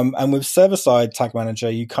 And with server-side tag manager,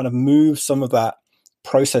 you kind of move some of that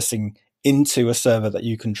processing into a server that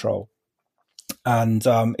you control. And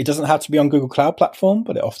it doesn't have to be on Google Cloud Platform,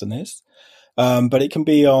 but it often is. But it can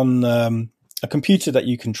be on a computer that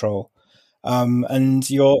you control. And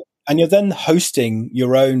you're then hosting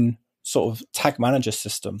your own sort of tag manager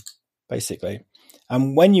system, basically.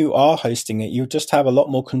 And when you are hosting it, you just have a lot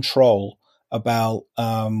more control about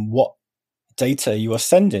what data you are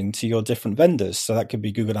sending to your different vendors. So that could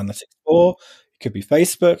be Google Analytics 4, it could be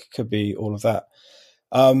Facebook, it could be all of that.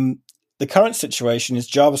 The current situation is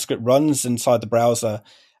JavaScript runs inside the browser,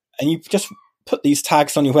 and you just put these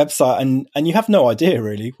tags on your website, and you have no idea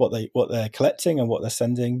really what they're collecting and what they're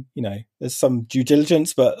sending. You know, there's some due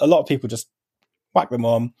diligence, but a lot of people just whack them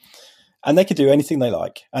on, and they could do anything they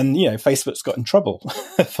like. And you know, Facebook's got in trouble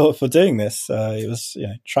for doing this. It was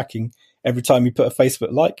tracking every time you put a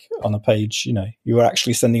Facebook like on a page. You know, you were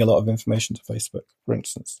actually sending a lot of information to Facebook, for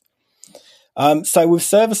instance. So with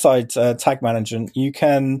server-side tag management, you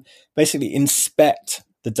can basically inspect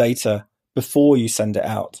the data before you send it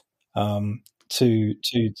out to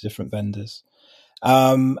different vendors.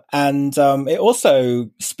 And it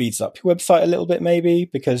also speeds up your website a little bit, maybe,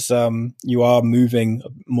 because you are moving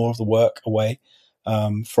more of the work away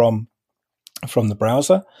from the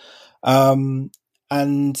browser.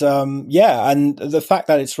 And the fact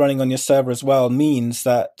that it's running on your server as well means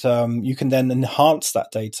that you can then enhance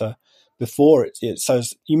that data before it. So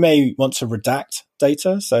you may want to redact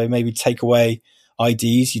data, so maybe take away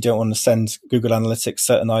IDs. You don't want to send Google Analytics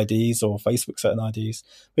certain IDs or Facebook certain IDs,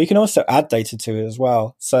 but you can also add data to it as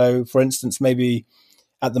well. So for instance, maybe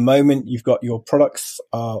at the moment you've got your products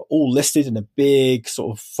all listed in a big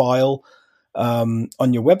sort of file on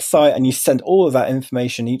your website, and you send all of that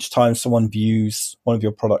information each time someone views one of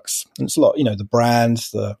your products. And it's a lot, the brand,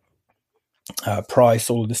 the price,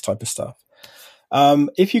 all of this type of stuff.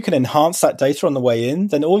 If you can enhance that data on the way in,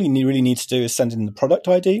 then all you really need to do is send in the product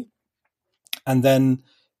ID. And then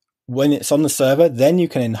when it's on the server, then you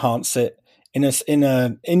can enhance it in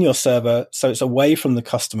your server, so it's away from the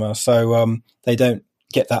customer, so they don't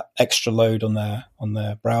get that extra load on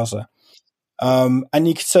their browser. And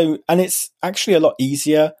it's actually a lot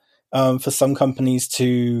easier for some companies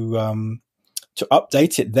to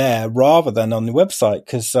update it there rather than on the website,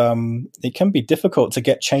 because it can be difficult to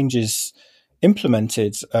get changes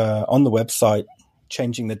implemented on the website,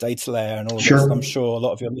 changing the data layer and all of this. I'm sure a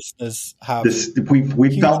lot of your listeners have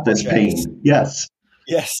we've felt this pain. Yes,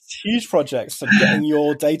 huge projects of getting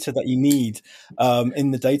your data that you need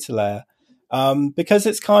in the data layer, because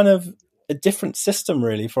it's kind of a different system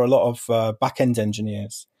really for a lot of back-end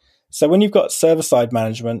engineers. So when you've got server-side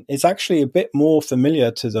management, it's actually a bit more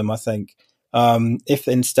familiar to them, I think. If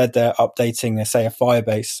instead they're updating, let's say, a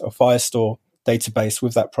Firebase or Firestore database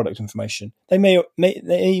with that product information, they may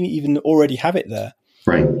even already have it there,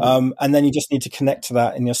 right? And then you just need to connect to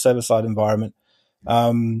that in your server-side environment.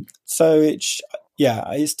 So it's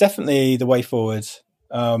definitely the way forward.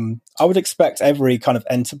 I would expect every kind of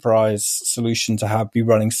enterprise solution to be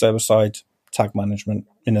running server-side tag management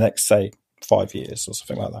in the next, say, 5 years or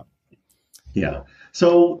something like that. Yeah.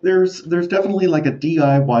 So there's definitely like a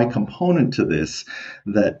DIY component to this,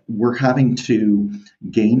 that we're having to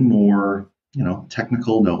gain more,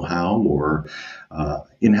 technical know-how or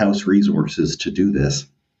in-house resources to do this.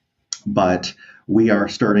 But we are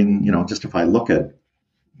starting, just if I look at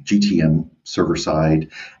GTM server side,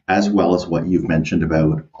 as well as what you've mentioned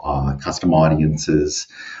about custom audiences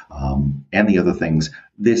and the other things,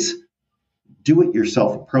 this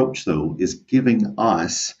do-it-yourself approach, though, is giving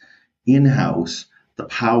us in-house the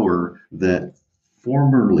power that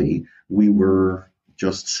formerly we were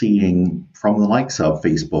just seeing from the likes of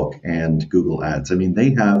Facebook and Google Ads. I mean,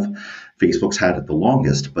 Facebook's had it the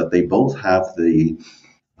longest, but they both have the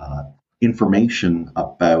information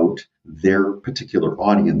about their particular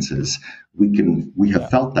audiences. We have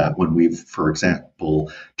felt that when we've, for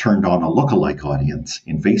example, turned on a lookalike audience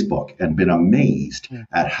in Facebook and been amazed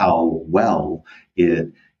at how well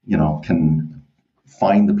it, can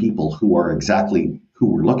find the people who are exactly who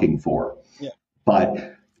we're looking for. Yeah.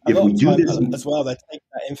 But if we do this as well, they take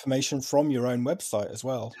that information from your own website as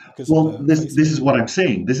well. Well, this is what I'm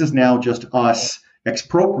saying. This is now just us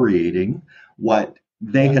expropriating what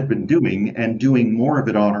they had been doing, and doing more of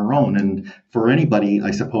it on our own. And for anybody, I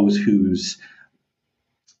suppose, who's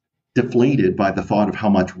deflated by the thought of how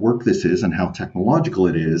much work this is and how technological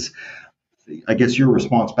it is, I guess your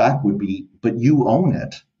response back would be, but you own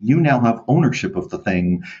it. You now have ownership of the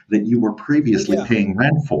thing that you were previously paying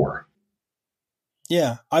rent for.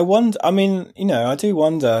 Yeah, I wonder. I mean, I do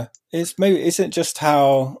wonder. Isn't just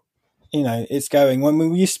how, it's going. When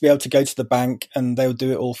we used to be able to go to the bank and they would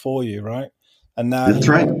do it all for you, right? And now That's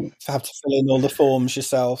you right. have to fill in all the forms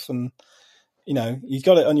yourself, and you've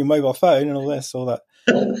got it on your mobile phone and all that.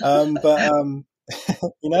 We're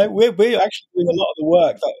actually doing a lot of the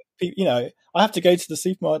work that I have to go to the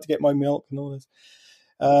supermarket to get my milk and all this.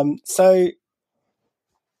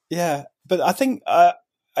 But I think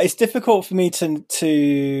it's difficult for me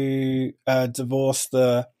to divorce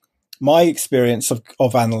my experience of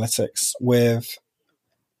analytics with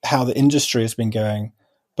how the industry has been going.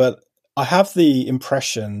 But I have the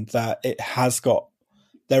impression that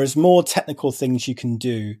there is more technical things you can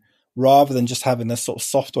do rather than just having this sort of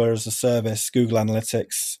software as a service, Google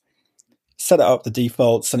Analytics, set it up the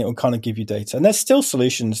defaults and it will kind of give you data. And there's still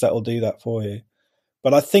solutions that will do that for you.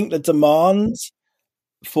 But I think the demand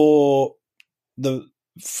from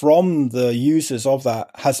the users of that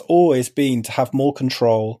has always been to have more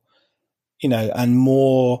control, and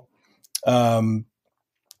more,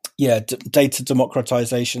 data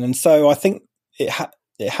democratization. And so I think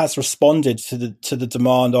it has responded to the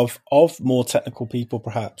demand of more technical people,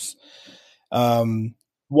 perhaps.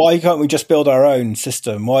 Why can't we just build our own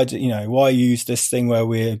system? Why use this thing where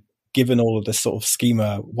we're given all of this sort of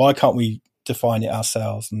schema? Why can't we define it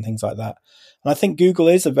ourselves and things like that? And I think Google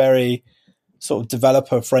is a very sort of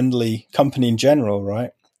developer-friendly company in general, right?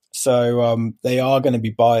 So they are going to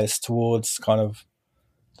be biased towards kind of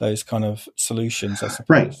those kind of solutions, I suppose.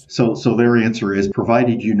 Right. So their answer is,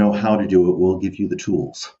 provided you know how to do it, we'll give you the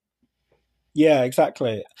tools. Yeah,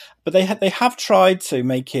 exactly. But they have tried to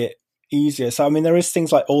make it easier. So, I mean, there is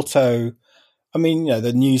things like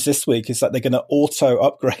the news this week is that they're going to auto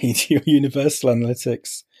upgrade your Universal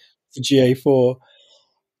Analytics to GA4,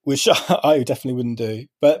 which I definitely wouldn't do.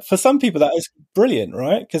 But for some people, that is brilliant,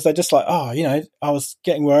 right? Because they're just like, I was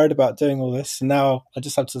getting worried about doing all this, and now I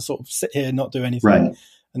just have to sort of sit here and not do anything,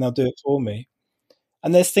 and they'll do it for me.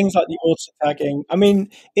 And there's things like the auto tagging. I mean,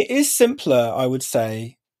 it is simpler, I would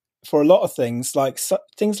say, for a lot of things, like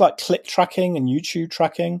things like click tracking and YouTube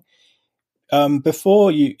tracking.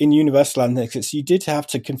 Before in Universal Analytics, you did have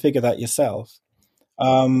to configure that yourself.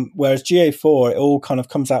 Whereas GA4, it all kind of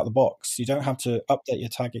comes out of the box. You don't have to update your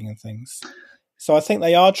tagging and things. So I think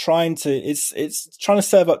they are trying to, it's trying to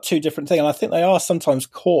serve up two different things. And I think they are sometimes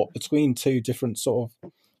caught between two different sort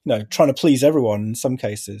of, trying to please everyone in some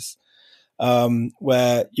cases,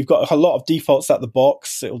 where you've got a lot of defaults out the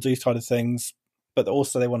box. It'll do kind of things, but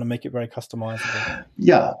also they want to make it very customizable.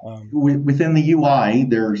 Yeah. Within the UI,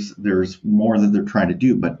 there's more that they're trying to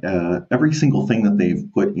do, but every single thing that they've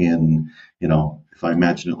put in, if I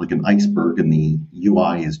imagine it like an iceberg and the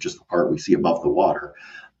UI is just the part we see above the water,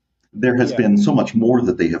 there has been so much more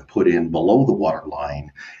that they have put in below the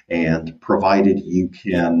waterline, and provided you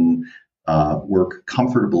can work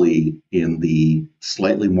comfortably in the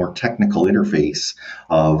slightly more technical interface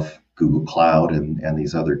of Google Cloud and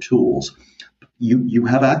these other tools, you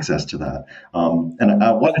have access to that. And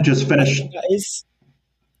I want to just finish. I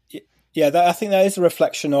think that is a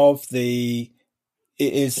reflection of it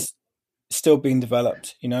is still being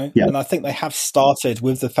developed, and I think they have started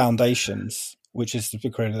with the foundations, which is the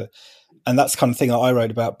big credit, and that's the kind of thing that I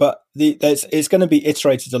wrote about. But it's going to be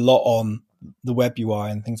iterated a lot on the web UI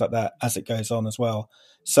and things like that as it goes on as well.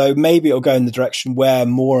 So maybe it'll go in the direction where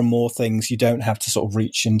more and more things you don't have to sort of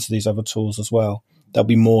reach into these other tools as well. There'll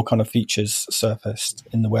be more kind of features surfaced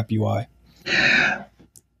in the web UI.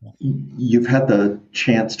 You've had the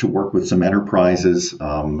chance to work with some enterprises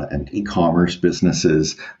and e-commerce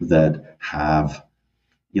businesses that have,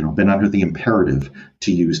 been under the imperative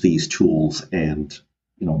to use these tools and,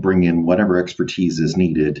 bring in whatever expertise is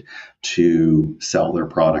needed to sell their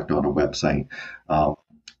product on a website. I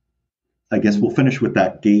guess we'll finish with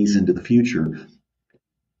that gaze into the future.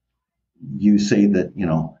 You say that,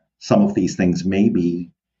 some of these things may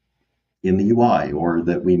be in the UI, or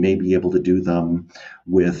that we may be able to do them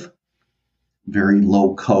with very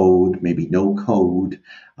low code, maybe no code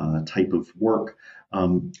type of work.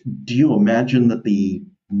 Do you imagine that the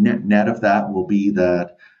net of that will be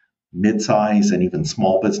that mid-size and even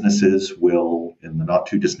small businesses will, in the not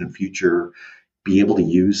too distant future, be able to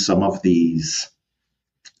use some of these,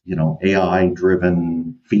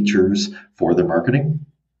 AI-driven features for their marketing?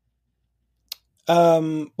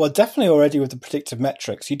 Well, definitely already with the predictive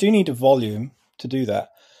metrics, you do need a volume to do that.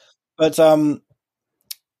 But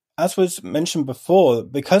as was mentioned before,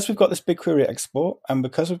 because we've got this BigQuery export and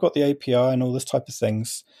because we've got the API and all this type of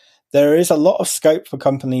things, there is a lot of scope for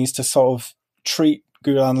companies to sort of treat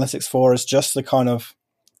Google Analytics 4 as just the kind of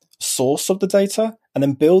source of the data and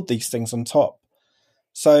then build these things on top.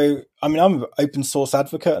 So, I mean, I'm an open source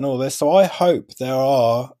advocate and all this, so I hope there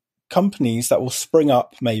are companies that will spring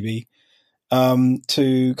up maybe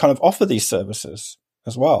to kind of offer these services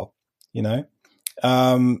as well,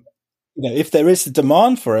 if there is a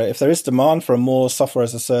demand for it, if there is demand for a more software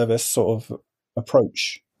as a service sort of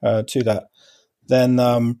approach to that,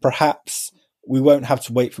 then perhaps we won't have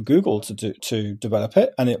to wait for Google to develop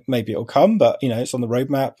it, and maybe it'll come, but it's on the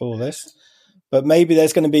roadmap, all this. But maybe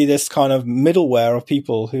there's going to be this kind of middleware of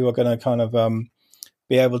people who are going to kind of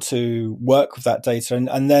be able to work with that data,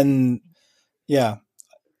 and then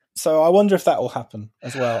So I wonder if that will happen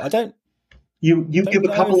as well. I don't. You give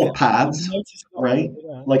a couple of paths, right?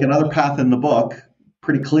 Like another path in the book,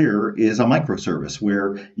 pretty clear, is a microservice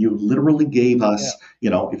where you literally gave us,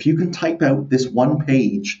 if you can type out this one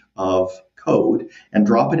page of code and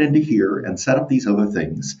drop it into here and set up these other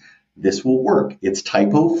things, this will work. It's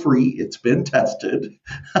typo free. It's been tested.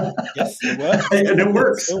 Yes, it works. And it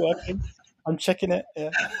works. It's still working. I'm checking it. Yeah.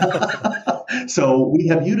 So we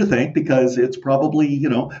have you to thank, because it's probably,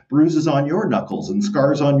 bruises on your knuckles and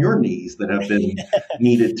scars on your knees that have been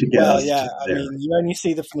needed to get us there. I mean, you only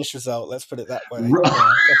see the finished result. Let's put it that way.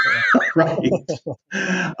 Right. You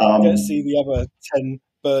don't see the other 10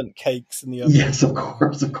 burnt cakes in the oven. Yes, of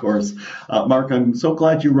course. Mark, I'm so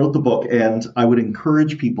glad you wrote the book, and I would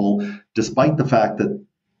encourage people, despite the fact that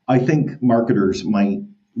I think marketers might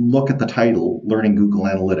look at the title, Learning Google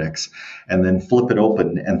Analytics, and then flip it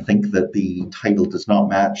open and think that the title does not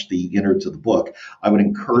match the innards of the book, I would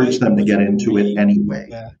encourage them to get into it anyway.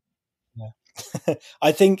 Yeah.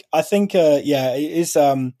 I think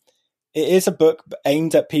it is a book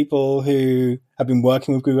aimed at people who have been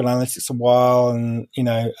working with Google Analytics a while and,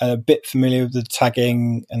 are a bit familiar with the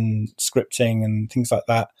tagging and scripting and things like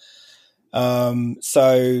that.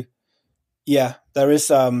 There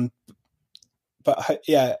is,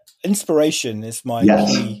 inspiration is my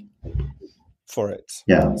key for it.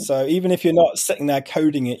 Yeah. So even if you're not sitting there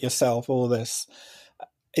coding it yourself, all this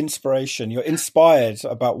inspiration, you're inspired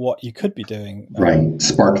about what you could be doing. Right.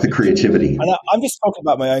 Spark the creativity. And I'm just talking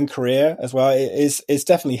about my own career as well. It's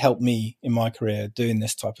definitely helped me in my career doing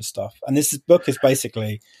this type of stuff. And this book is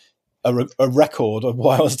basically a record of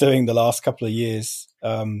what I was doing the last couple of years,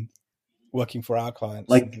 working for our clients.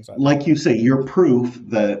 Like you say, you're proof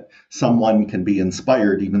that someone can be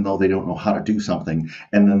inspired even though they don't know how to do something,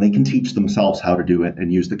 and then they can teach themselves how to do it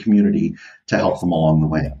and use the community to help them along the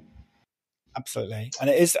way. Absolutely.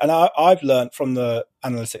 And I've learned from the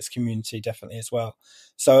analytics community definitely as well.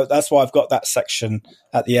 So that's why I've got that section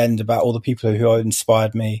at the end about all the people who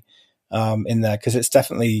inspired me in there, because it's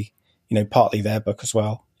definitely, partly their book as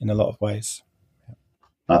well in a lot of ways.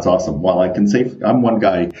 That's awesome. Well, I can say I'm one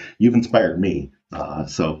guy. You've inspired me.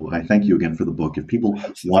 So I thank you again for the book. If people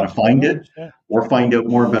want to find it or find out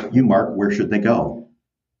more about you, Mark, where should they go?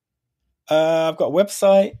 I've got a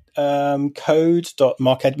website,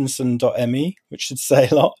 code.markedmondson.me, which should say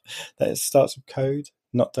a lot. That it starts with code,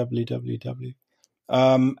 not www.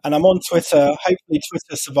 And I'm on Twitter. Hopefully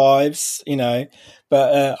Twitter survives,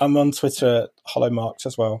 but I'm on Twitter at HollowMarks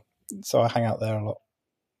as well. So I hang out there a lot.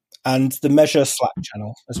 And the Measure Slack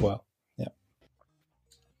channel as well. Yeah.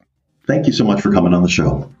 Thank you so much for coming on the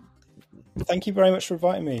show. Thank you very much for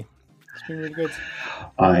inviting me. It's been really good.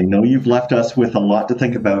 I know you've left us with a lot to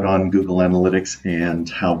think about on Google Analytics and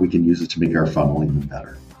how we can use it to make our funnel even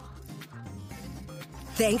better.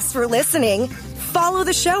 Thanks for listening. Follow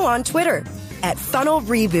the show on Twitter at Funnel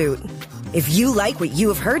Reboot. If you like what you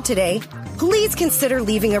have heard today, please consider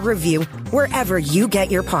leaving a review wherever you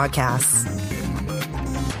get your podcasts.